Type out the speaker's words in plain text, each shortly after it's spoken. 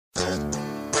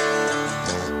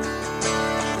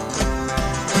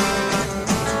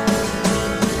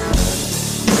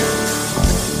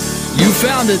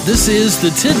found it. This is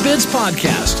the Tidbits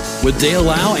Podcast with Dale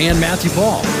Lau and Matthew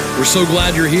Paul. We're so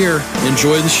glad you're here.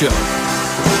 Enjoy the show.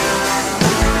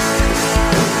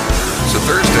 So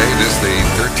Thursday, it is the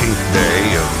 13th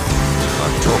day of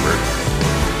October.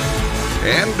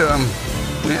 And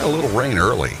we had a little rain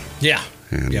early. Yeah.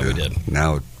 And, we did.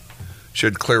 Now it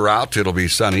should clear out. It'll be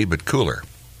sunny but cooler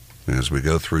as we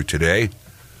go through today.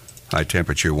 High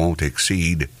temperature won't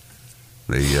exceed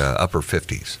the upper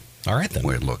 50s. All right, then. The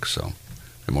way it looks. So,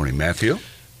 good morning, Matthew.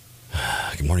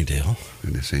 Good morning, Dale.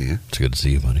 Good to see you. It's good to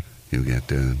see you, buddy. You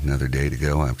get another day to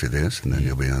go after this, and then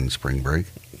you'll be on spring break.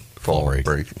 Fall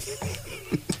break.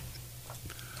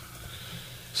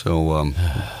 So,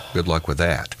 good luck with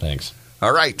that. Thanks.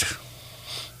 All right.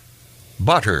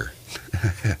 Butter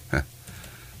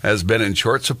has been in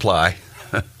short supply,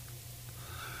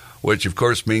 which, of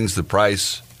course, means the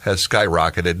price has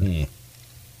skyrocketed.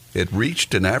 It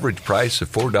reached an average price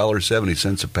of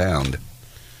 $4.70 a pound.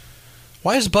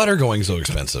 Why is butter going so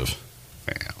expensive?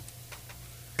 Well,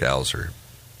 cows are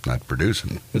not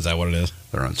producing. Is that what it is?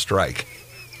 They're on strike.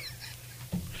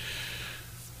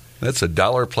 That's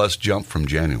 $1 plus jump from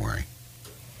January.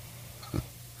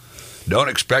 Don't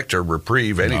expect a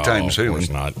reprieve anytime soon. Of course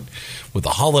not. With the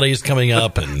holidays coming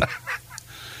up and...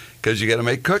 Because you got to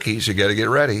make cookies, you got to get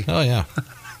ready. Oh, yeah.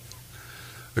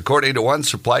 According to one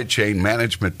supply chain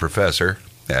management professor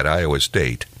at Iowa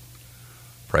State,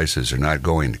 prices are not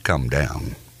going to come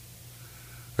down.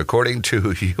 According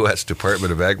to U.S.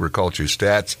 Department of Agriculture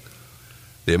stats,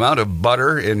 the amount of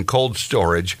butter in cold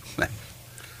storage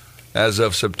as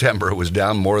of September was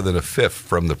down more than a fifth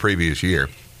from the previous year,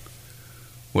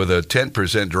 with a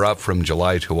 10% drop from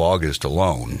July to August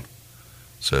alone.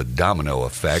 It's a domino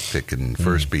effect that can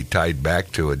first be tied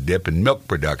back to a dip in milk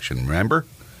production, remember?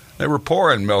 They were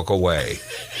pouring milk away.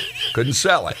 Couldn't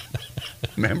sell it.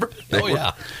 Remember?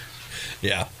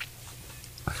 Yeah.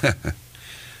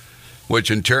 Which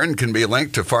in turn can be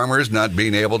linked to farmers not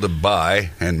being able to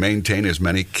buy and maintain as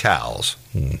many cows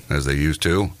as they used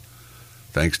to.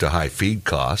 Thanks to high feed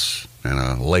costs and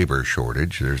a labor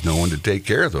shortage, there's no one to take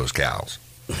care of those cows.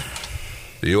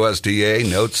 The USDA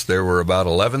notes there were about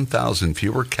 11,000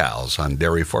 fewer cows on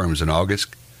dairy farms in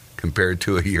August compared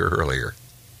to a year earlier.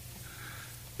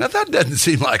 Now, that doesn't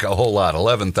seem like a whole lot,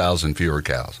 11,000 fewer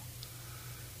cows.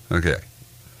 Okay.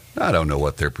 I don't know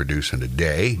what they're producing a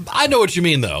day. I know what you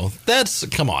mean, though.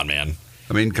 Come on, man.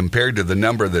 I mean, compared to the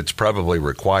number that's probably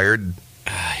required.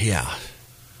 Yeah.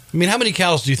 I mean, how many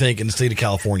cows do you think in the state of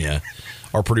California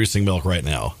are producing milk right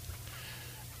now?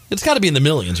 It's got to be in the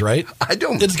millions, right?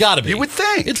 It's got to be. You would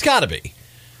think. It's got to be.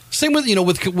 Same with,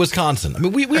 with Wisconsin. I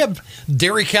mean, we have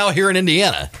dairy cow here in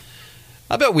Indiana.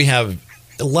 I bet we have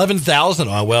 11,000.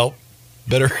 Oh, well,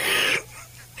 better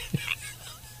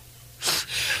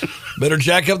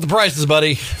jack up the prices,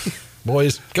 buddy.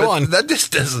 Boys, go on. That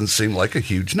just doesn't seem like a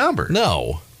huge number.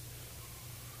 No.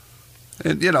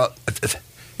 And,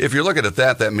 if you're looking at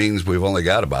that, that means we've only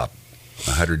got about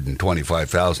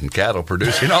 125,000 cattle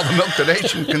producing all the milk the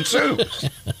nation consumes.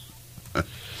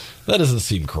 That doesn't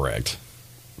seem correct.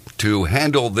 To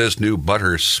handle this new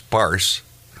butter sparse,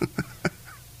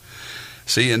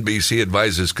 CNBC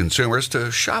advises consumers to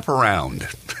shop around,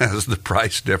 as the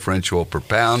price differential per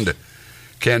pound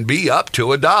can be up to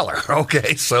 $1.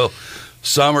 Okay, so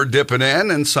some are dipping in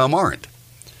and some aren't,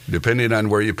 depending on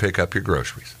where you pick up your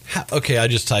groceries. Okay, I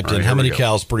just typed in how many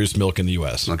cows produce milk in the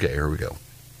U.S. Okay, here we go.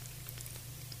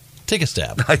 Take a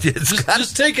stab.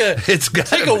 Just take a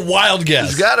wild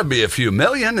guess. It's got to be a few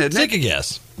million, isn't it? Take a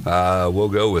guess. We'll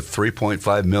go with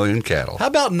 3.5 million cattle. How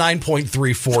about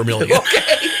 9.34 million?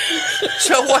 Okay.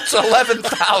 So what's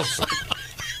 11,000?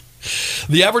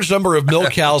 The average number of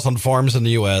milk cows on farms in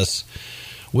the U.S.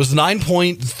 was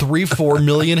 9.34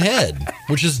 million head,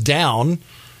 which is down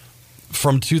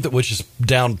from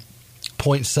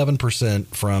 0.7%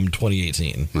 from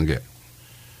 2018. Okay.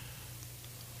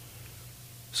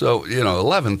 So,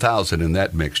 11,000 in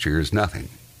that mixture is nothing.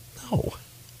 No.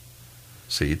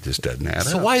 See, it just doesn't add up.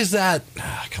 So why is that?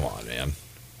 Come on, man.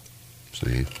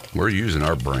 See, we're using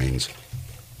our brains.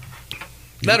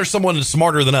 That or someone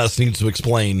smarter than us needs to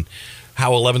explain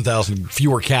how 11,000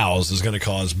 fewer cows is going to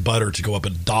cause butter to go up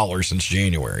 $1 since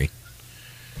January.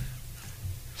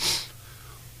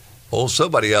 Oh,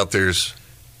 somebody out there's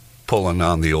pulling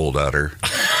on the old udder.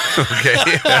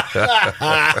 Okay.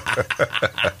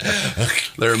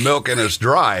 They're milking us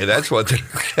dry. That's what they're...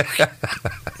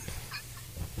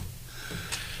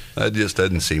 That just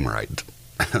doesn't seem right.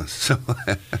 So,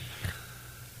 of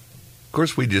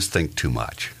course, we just think too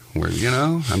much.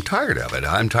 I'm tired of it.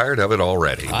 I'm tired of it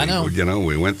already. I know.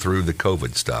 We went through the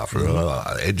COVID stuff.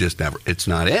 It's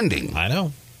not ending. I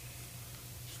know.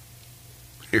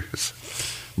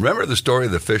 Remember the story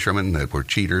of the fishermen that were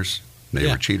cheaters? They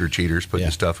were cheaters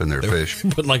putting stuff in their fish.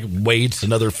 Putting like weights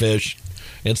and other fish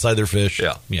inside their fish.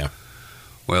 Yeah.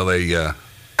 Well, they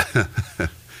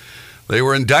they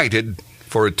were indicted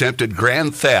for attempted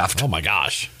grand theft. Oh my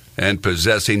gosh. And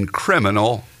possessing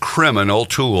criminal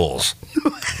tools,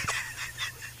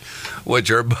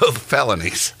 which are both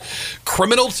felonies.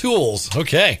 Criminal tools.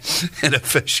 Okay. In a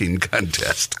fishing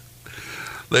contest.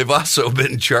 They've also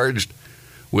been charged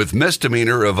with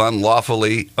misdemeanor of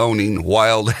unlawfully owning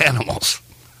wild animals.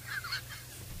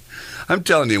 I'm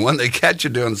telling you, when they catch you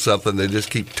doing something, they just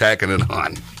keep tacking it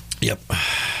on. Yep.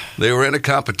 They were in a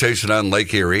competition on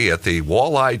Lake Erie at the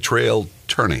Walleye Trail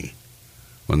Tourney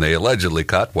when they allegedly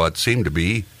caught what seemed to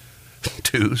be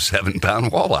 2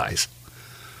 7-pound walleyes.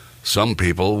 Some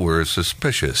people were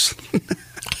suspicious.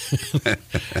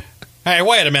 Hey,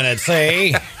 wait a minute,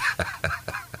 see?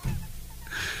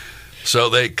 So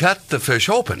they cut the fish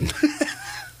open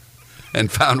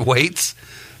and found weights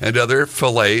and other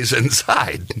fillets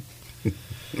inside.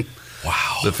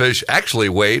 Wow. The fish actually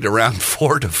weighed around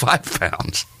 4 to 5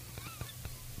 pounds.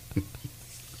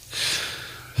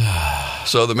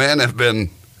 So the men have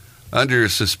been under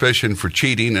suspicion for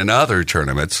cheating in other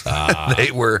tournaments.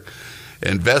 They were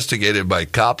investigated by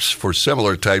cops for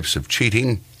similar types of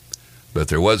cheating, but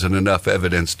there wasn't enough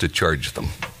evidence to charge them.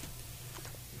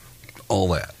 All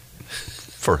that.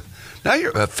 Now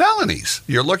you're felonies.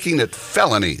 You're looking at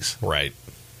felonies. Right.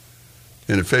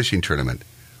 In a fishing tournament.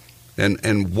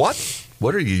 And what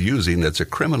are you using that's a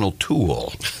criminal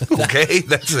tool? Okay,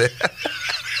 that's it.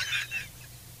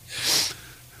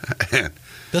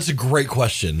 That's a great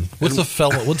question. What's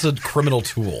a criminal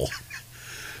tool?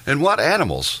 And what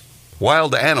animals,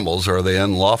 wild animals, are they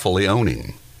unlawfully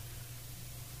owning?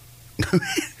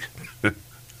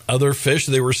 Other fish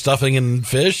they were stuffing in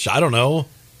fish? I don't know.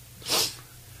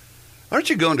 Aren't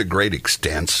you going to great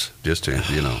extents just to,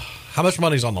 How much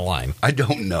money's on the line? I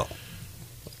don't know.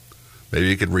 Maybe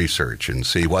you could research and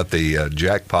see what the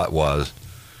jackpot was.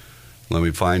 Let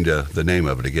me find the name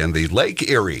of it again. The Lake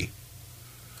Erie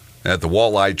at the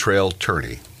Walleye Trail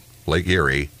Tourney. Lake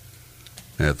Erie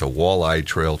at the Walleye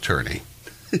Trail Tourney.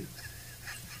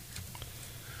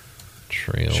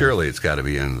 Trail. Surely it's got to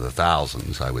be in the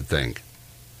thousands, I would think.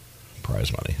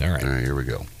 Prize money. All right. All right, here we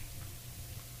go.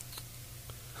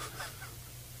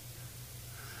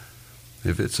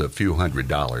 If it's a few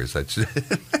 $100s, that's...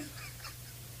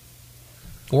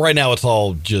 Well, right now it's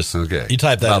all just... Okay. You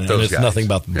type that About in, those and it's guys. nothing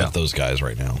about those guys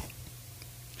right now.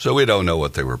 So we don't know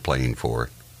what they were playing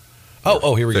for.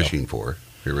 Oh, here we go. Fishing for.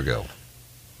 Here we go.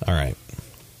 All right.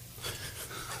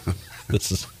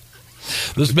 This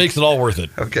makes it all worth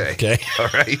it. Okay. Okay. All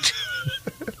right.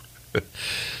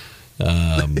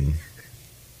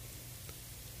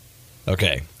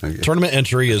 Okay. Tournament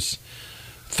entry is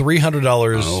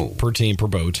 $300 per team per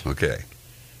boat. Okay.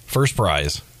 First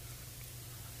prize,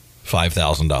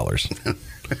 $5,000.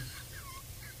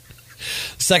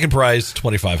 Second prize,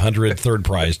 $2,500. Third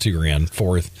prize, $2,000.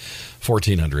 Fourth,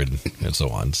 $1,400, and so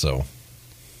on. So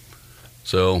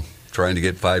So trying to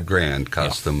get $5,000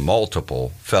 cost them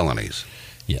multiple felonies.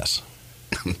 Yes.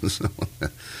 So,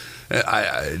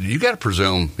 you got to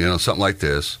presume, something like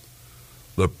this,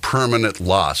 the permanent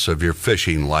loss of your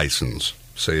fishing license.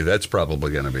 See, that's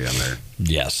probably going to be in there.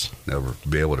 Yes. Never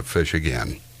be able to fish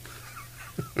again.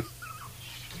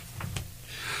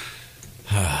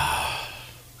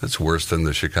 That's worse than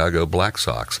the Chicago Black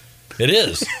Sox. It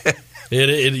is.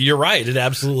 You're right. It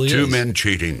absolutely is. 2 men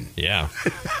cheating. Yeah.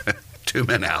 2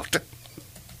 men out.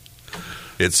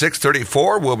 It's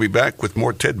 6:34. We'll be back with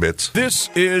more tidbits. This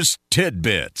is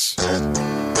Tidbits.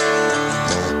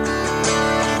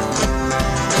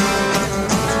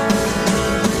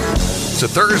 It's a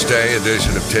Thursday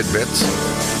edition of Tidbits.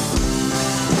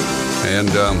 And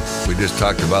we just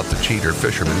talked about the cheater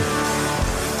fishermen.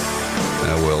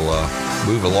 Now we'll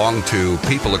move along to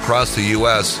people across the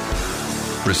U.S.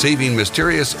 receiving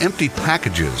mysterious empty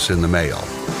packages in the mail.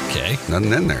 Okay.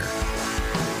 Nothing in there.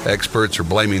 Experts are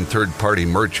blaming third-party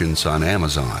merchants on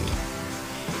Amazon.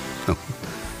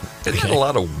 It had a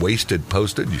lot of wasted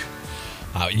postage.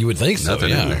 You would think so,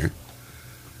 Nothing in there.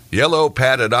 Yellow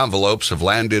padded envelopes have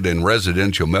landed in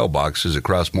residential mailboxes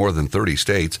across more than 30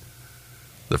 states.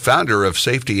 The founder of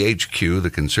Safety HQ, the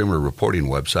consumer reporting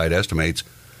website, estimates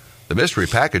the mystery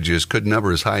packages could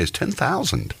number as high as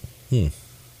 10,000.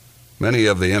 Many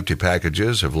of the empty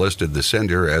packages have listed the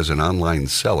sender as an online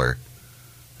seller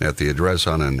at the address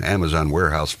on an Amazon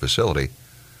warehouse facility.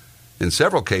 In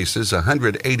several cases,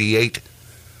 188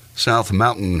 South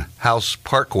Mountain House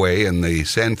Parkway in the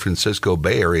San Francisco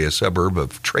Bay Area suburb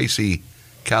of Tracy,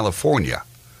 California,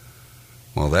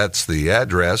 Well, that's the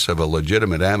address of a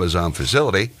legitimate Amazon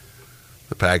facility.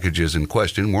 The packages in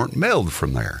question weren't mailed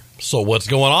from there. So what's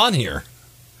going on here?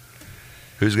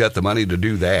 Who's got the money to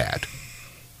do that?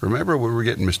 Remember, we were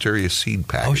getting mysterious seed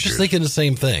packages. I was just thinking the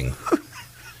same thing.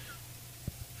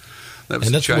 That was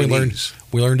And that's when Chinese.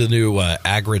 we learned a new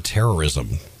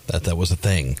agri-terrorism. That was a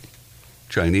thing.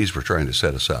 Chinese were trying to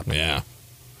set us up, Yeah,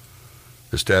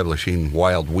 establishing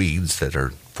wild weeds that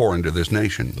are foreign to this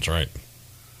nation. that's right.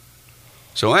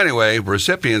 So anyway,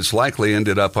 recipients likely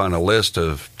ended up on a list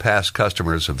of past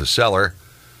customers of the seller.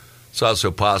 It's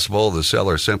also possible the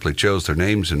seller simply chose their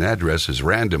names and addresses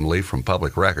randomly from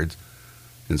public records.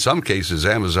 In some cases,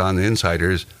 Amazon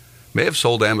insiders may have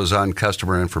sold Amazon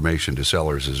customer information to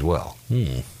sellers as well.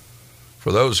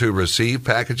 For those who receive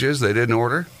packages they didn't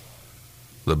order,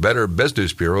 the Better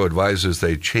Business Bureau advises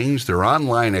they change their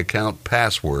online account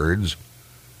passwords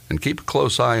and keep a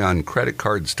close eye on credit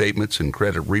card statements and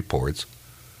credit reports,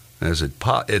 as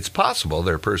it's possible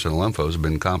their personal info has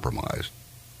been compromised.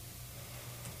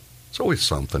 It's always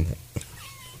something.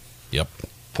 Yep.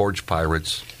 Porch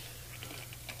pirates.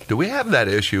 Do we have that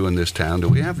issue in this town? Do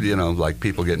we have, like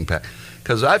people getting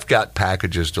because I've got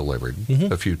packages delivered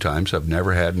a few times. I've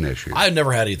never had an issue. I've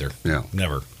never had either. Yeah.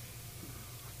 Never.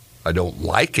 I don't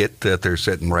like it that they're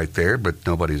sitting right there, but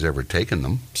nobody's ever taken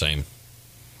them. Same.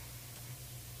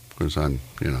 Because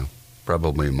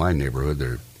probably in my neighborhood,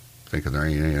 they're thinking there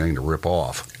ain't anything to rip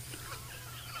off.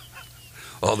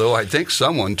 Although I think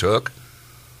someone took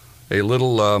a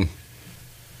little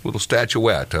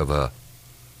statuette of a,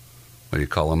 what do you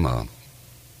call them,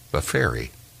 a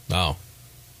fairy. Oh.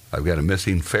 I've got a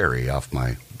missing fairy off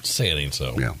my... Say it ain't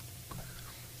so. Yeah.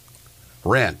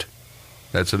 Rent.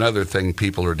 That's another thing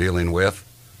people are dealing with.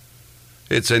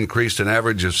 It's increased an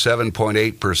average of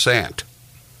 7.8%,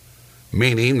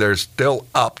 meaning they're still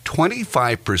up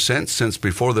 25% since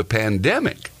before the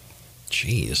pandemic.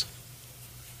 Jeez.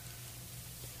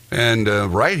 And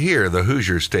right here, the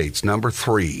Hoosier States, number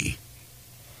 3,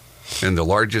 and the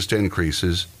largest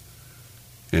increases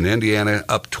in Indiana,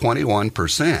 up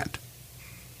 21%.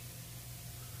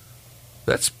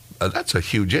 That's a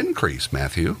huge increase,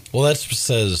 Matthew. Well, that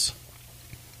says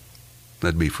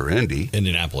That'd be for Indy.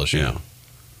 Indianapolis, yeah.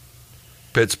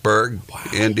 Pittsburgh,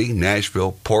 Indy,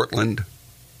 Nashville, Portland.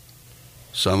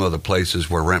 Some of the places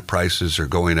where rent prices are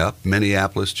going up.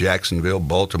 Minneapolis, Jacksonville,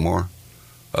 Baltimore.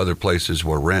 Other places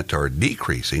where rent are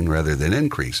decreasing rather than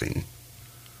increasing.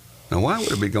 Now, why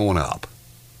would it be going up?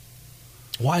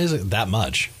 Why is it that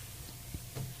much?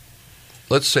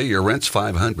 Let's say your rent's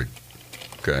 $500.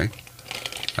 Okay.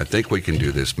 I think we can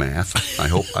do this math. I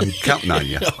hope I'm counting on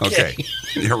you. Okay.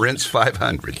 Your rent's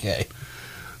 $500. Okay.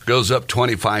 Goes up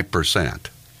 25%.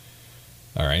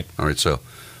 All right. All right, so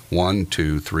 1,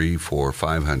 2, 3, 4,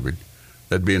 500.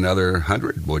 That'd be another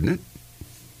 100, wouldn't it?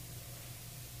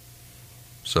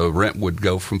 So rent would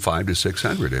go from 5 to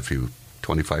 600 if you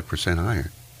 25%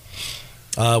 higher.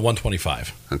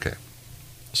 125. Okay.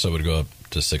 So it would go up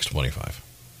to 625.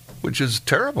 Which is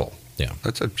terrible. Yeah.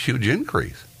 That's a huge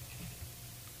increase.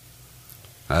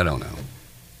 I don't know.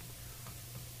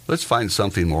 Let's find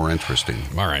something more interesting.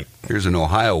 All right. Here's an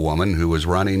Ohio woman who was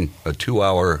running a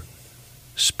 2-hour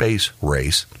space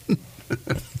race.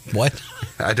 What?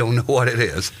 I don't know what it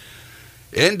is.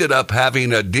 Ended up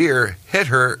having a deer hit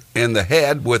her in the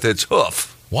head with its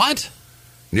hoof, What?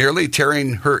 nearly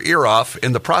tearing her ear off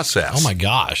in the process. Oh, my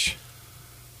gosh.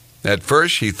 At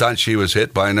first, she thought she was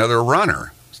hit by another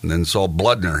runner and then saw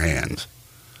blood in her hands.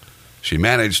 She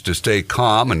managed to stay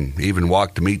calm and even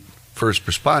walked to meet first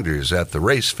responders at the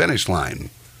race finish line.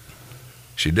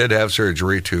 She did have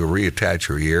surgery to reattach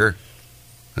her ear,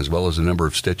 as well as a number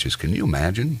of stitches. Can you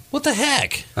imagine? What the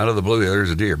heck? Out of the blue, there's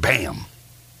a deer. Bam!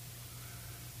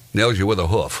 Nails you with a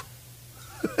hoof.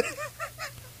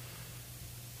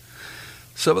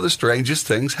 Some of the strangest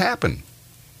things happen.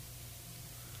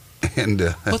 And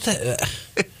What the?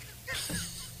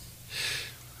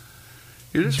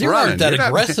 you're just Deer running. aren't that You're not-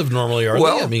 aggressive normally, are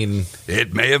Well, they? I mean,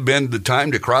 It may have been the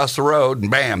time to cross the road, and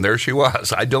bam, there she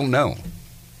was. I don't know.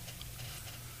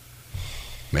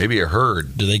 Maybe a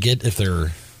herd. do they get, if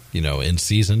they're, in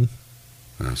season,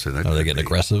 So that are they could getting be.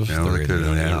 aggressive? Yeah, They're- they could,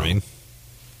 you know what I mean?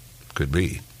 Could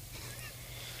be.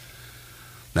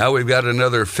 Now we've got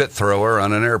another fit thrower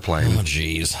on an airplane. Oh,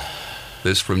 jeez.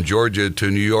 This from Georgia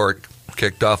to New York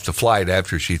kicked off the flight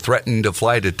after she threatened a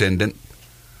flight attendant.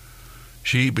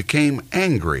 She became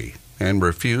angry and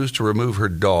refused to remove her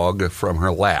dog from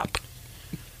her lap.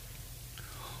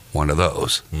 One of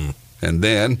those. And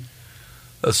then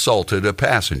assaulted a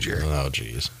passenger. Oh,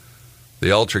 jeez.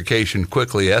 The altercation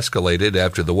quickly escalated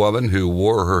after the woman, who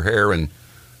wore her hair in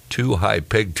 2 high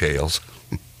pigtails,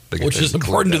 Which is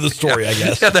important to the story, I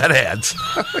guess. Yeah, that adds.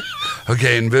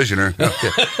 Okay, envision her.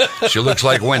 Okay. She looks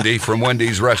like Wendy from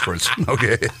Wendy's restaurants.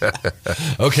 Okay.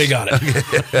 Okay, got it.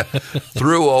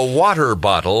 Threw a water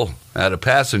bottle at a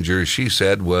passenger she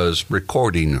said was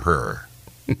recording her.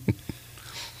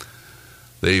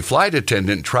 The flight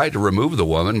attendant tried to remove the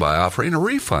woman by offering a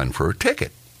refund for her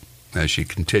ticket as she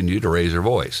continued to raise her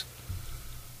voice.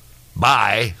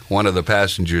 Bye, one of the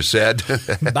passengers said.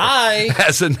 Bye.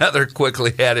 As another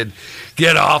quickly added,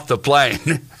 get off the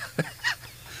plane.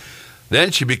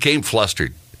 Then she became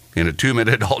flustered in a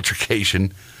 2-minute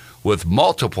altercation with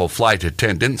multiple flight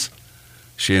attendants.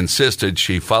 She insisted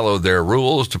she followed their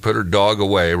rules to put her dog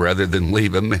away rather than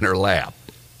leave him in her lap.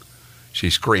 She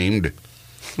screamed.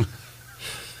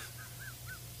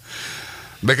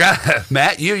 Because,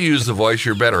 Matt, you use the voice.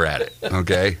 You're better at it.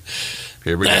 Okay?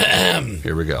 Here we go.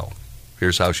 Here we go.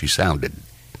 Here's how she sounded.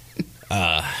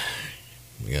 Are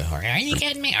you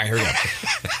kidding me? All right, here we go.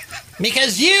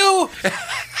 Because you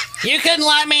couldn't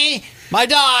let my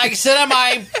dog, sit on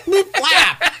my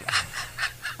lap.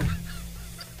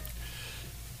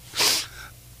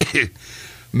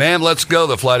 Ma'am, let's go,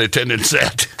 the flight attendant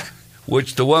said,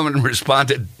 which the woman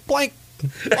responded, Blank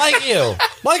you.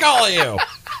 Blank all of you.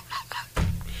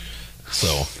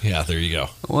 So, yeah, there you go.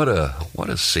 What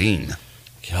a scene.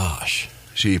 Gosh.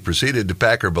 She proceeded to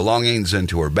pack her belongings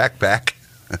into her backpack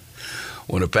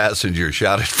when a passenger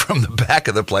shouted from the back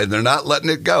of the plane, they're not letting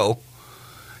it go.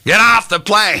 Get off the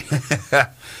plane.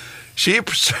 She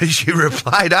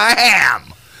replied, I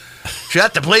am.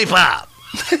 Shut the bleep up.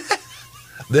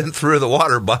 Then threw the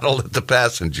water bottle at the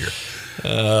passenger.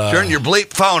 Turn your bleep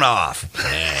phone off.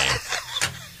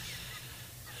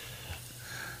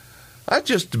 I'd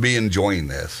just be enjoying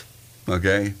this,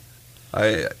 okay?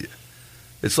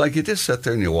 It's like you just sit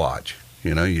there and you watch.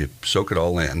 You know, you soak it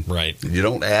all in. Right. You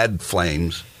don't add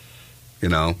flames, you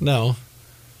know. No.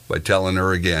 By telling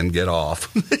her again, get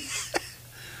off.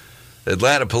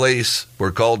 Atlanta police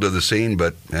were called to the scene,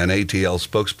 but an ATL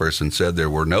spokesperson said there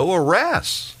were no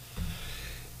arrests.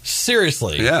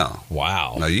 Seriously? Yeah.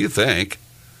 Wow. Now, you think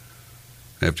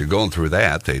after going through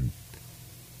that, they'd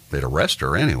arrest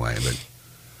her anyway,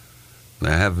 but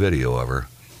I have video of her.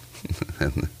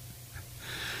 And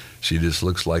she just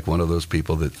looks like one of those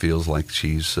people that feels like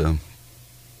she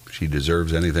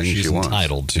deserves anything she wants. She's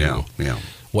entitled to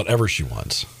whatever she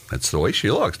wants. That's the way she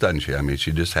looks, doesn't she? I mean,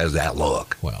 she just has that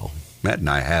look. Well, Matt and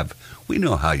I we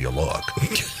know how you look.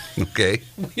 Okay?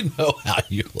 We know how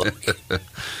you look.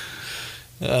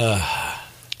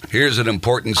 Here's an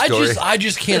important story. I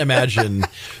just can't imagine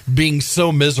being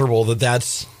so miserable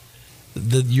that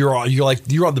you're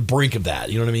on the brink of that.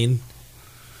 You know what I mean?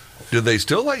 Do they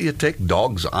still let you take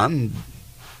dogs on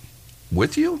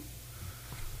with you?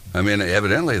 I mean,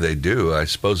 evidently they do. I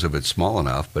suppose if it's small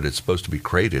enough, but it's supposed to be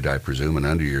crated, I presume, and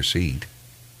under your seat.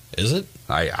 Is it?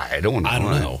 I don't know. I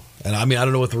don't know. And I mean, I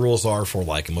don't know what the rules are for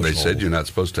like emotional. They said you're not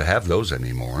supposed to have those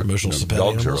anymore. Emotional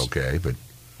dogs animals? are okay, but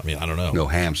I mean, I don't know. No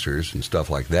hamsters and stuff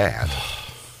like that.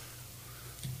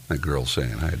 That girl's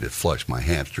saying I had to flush my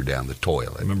hamster down the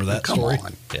toilet. Remember that Come story?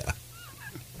 on. Yeah.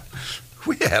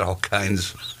 We had all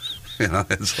kinds. You know,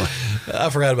 it's like I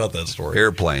forgot about that story.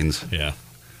 Airplanes. Yeah.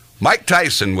 Mike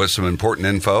Tyson with some important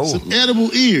info. Some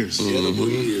edible ears. Edible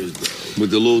ears, though.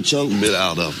 With the little chunk bit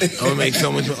out of it. I would make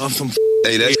so much off some.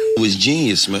 Hey, that was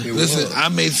genius, man. Listen, I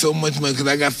made so much money because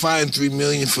I got fined $3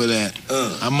 million for that.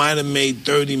 I might have made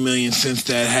 $30 million since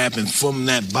that happened from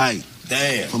that bite.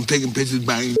 Damn. From taking pictures,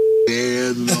 biting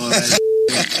ears and all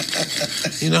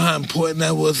that. You know how important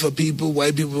that was for people?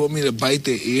 White people want me to bite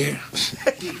their ear.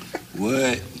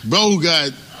 What? Bro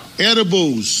got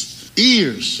edibles,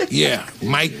 ears. Yeah,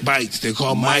 Mike Bites. They're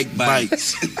called Mike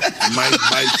Bites. Mike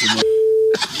Bites.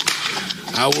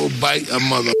 I will bite a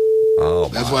mother. Oh,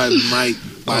 that's why it's Mike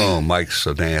Bite. Oh, Mike's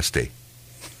so nasty.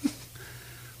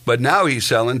 But now he's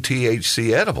selling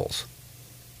THC edibles.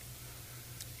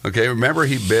 Okay, remember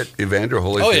he bit Evander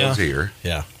Holyfield's ear.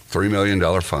 Yeah. $3 million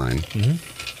fine.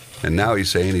 Mm-hmm. And now he's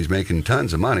saying he's making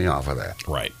tons of money off of that.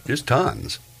 Right. Just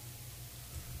tons.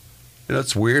 You know,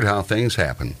 it's weird how things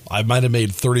happen. I might have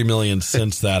made $30 million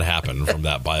since that happened from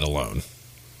that bite alone.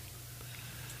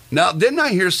 Now, didn't I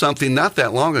hear something not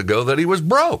that long ago that he was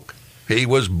broke? He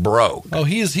was broke. Oh,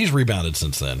 he's rebounded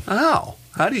since then. Oh,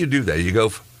 how do you do that? You go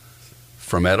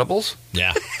from edibles?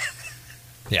 Yeah.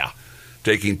 Yeah.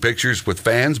 Taking pictures with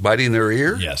fans biting their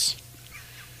ear? Yes.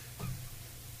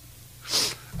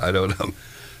 I don't know.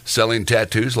 Selling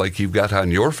tattoos like you've got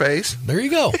on your face? There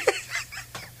you go.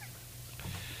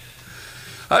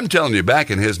 I'm telling you,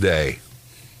 back in his day,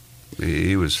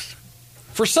 he was...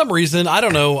 For some reason, I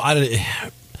don't know,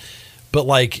 but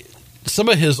like some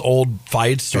of his old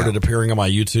fights started Yeah. appearing on my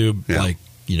YouTube, Yeah. like,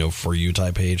 For You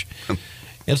type page.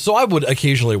 And so I would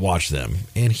occasionally watch them,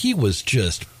 and he was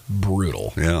just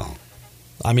brutal. Yeah.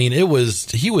 I mean, he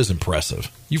was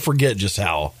impressive. You forget just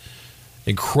how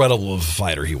incredible of a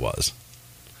fighter he was.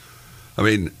 I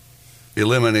mean,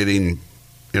 eliminating,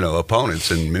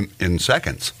 opponents in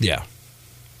seconds. Yeah.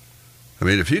 I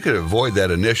mean, if you could avoid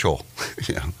that initial,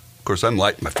 of course, I'm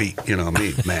light on my feet,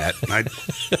 me, Matt. I'd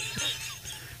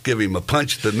give him a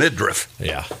punch to the midriff.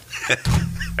 Yeah.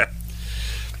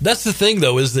 That's the thing,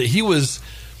 though, is that he was,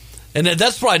 and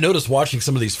that's what I noticed watching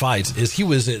some of these fights, is he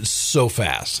was so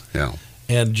fast. Yeah.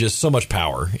 And just so much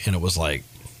power. And it was like,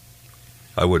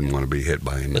 I wouldn't want to be hit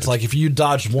by him. it's like if you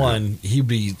dodged one,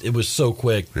 it was so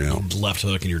quick, Yeah. left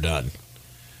hook and you're done.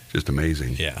 Just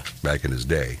amazing. Yeah. Back in his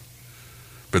day.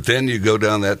 But then you go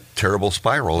down that terrible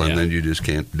spiral, and Yeah. then you just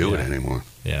can't do it Yeah. anymore.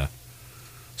 Yeah.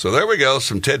 So there we go,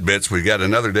 some tidbits. We got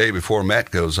another day before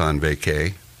Matt goes on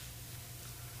vacay.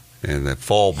 And that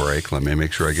fall break, let me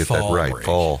make sure I get that Fall right. break.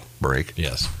 Fall break.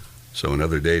 Yes. So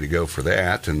another day to go for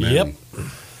that. And then Yep.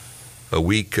 a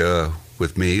week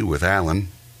with me, with Alan,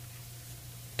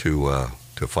 to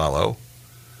follow.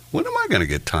 When am I going to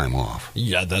get time off?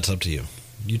 Yeah, that's up to you.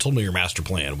 You told me your master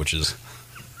plan, which is,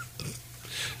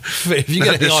 if you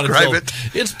got to hang on Describe until, it.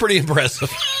 it's pretty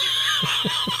impressive.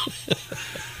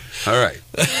 All right.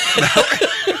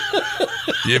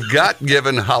 You've got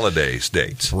given holidays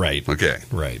dates. Right. Okay.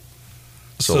 Right.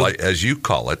 So, like, as you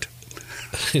call it,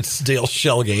 It's Dale's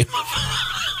shell game.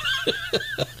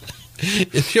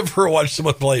 If you ever watch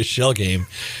someone play a shell game,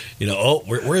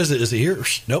 where is it? Is it here?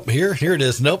 Nope, here. Here it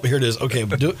is. Nope, here it is. Okay,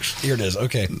 do it. Here it is.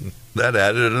 Okay. that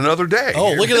added another day.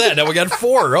 Oh, look at that. Now we got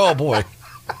 4. Oh, boy.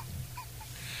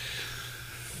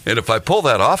 And if I pull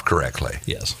that off correctly,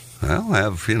 Yes. I'll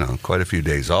have, quite a few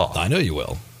days off. I know you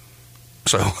will.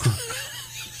 So,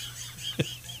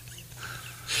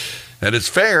 and it's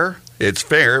fair. It's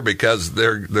fair because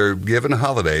they're given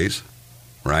holidays,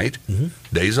 right? Mm-hmm.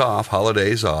 Days off,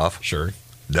 holidays off. Sure.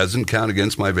 Doesn't count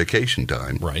against my vacation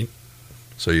time. Right.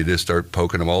 So you just start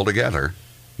poking them all together.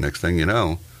 Next thing you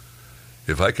know,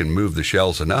 if I can move the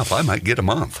shells enough, I might get a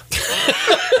month.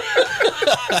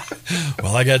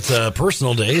 Well, I got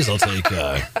personal days. I'll take.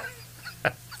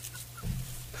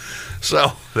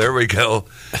 So there we go.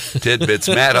 Tidbits.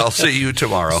 Matt, I'll see you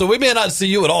tomorrow. So we may not see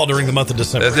you at all during the month of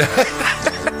December.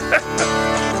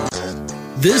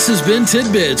 This has been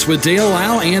Tidbits with Dale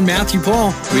Lau and Matthew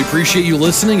Paul. We appreciate you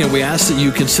listening, and we ask that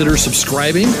you consider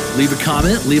subscribing, leave a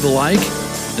comment, leave a like,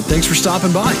 and thanks for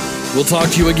stopping by. We'll talk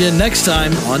to you again next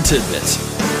time on Tidbits.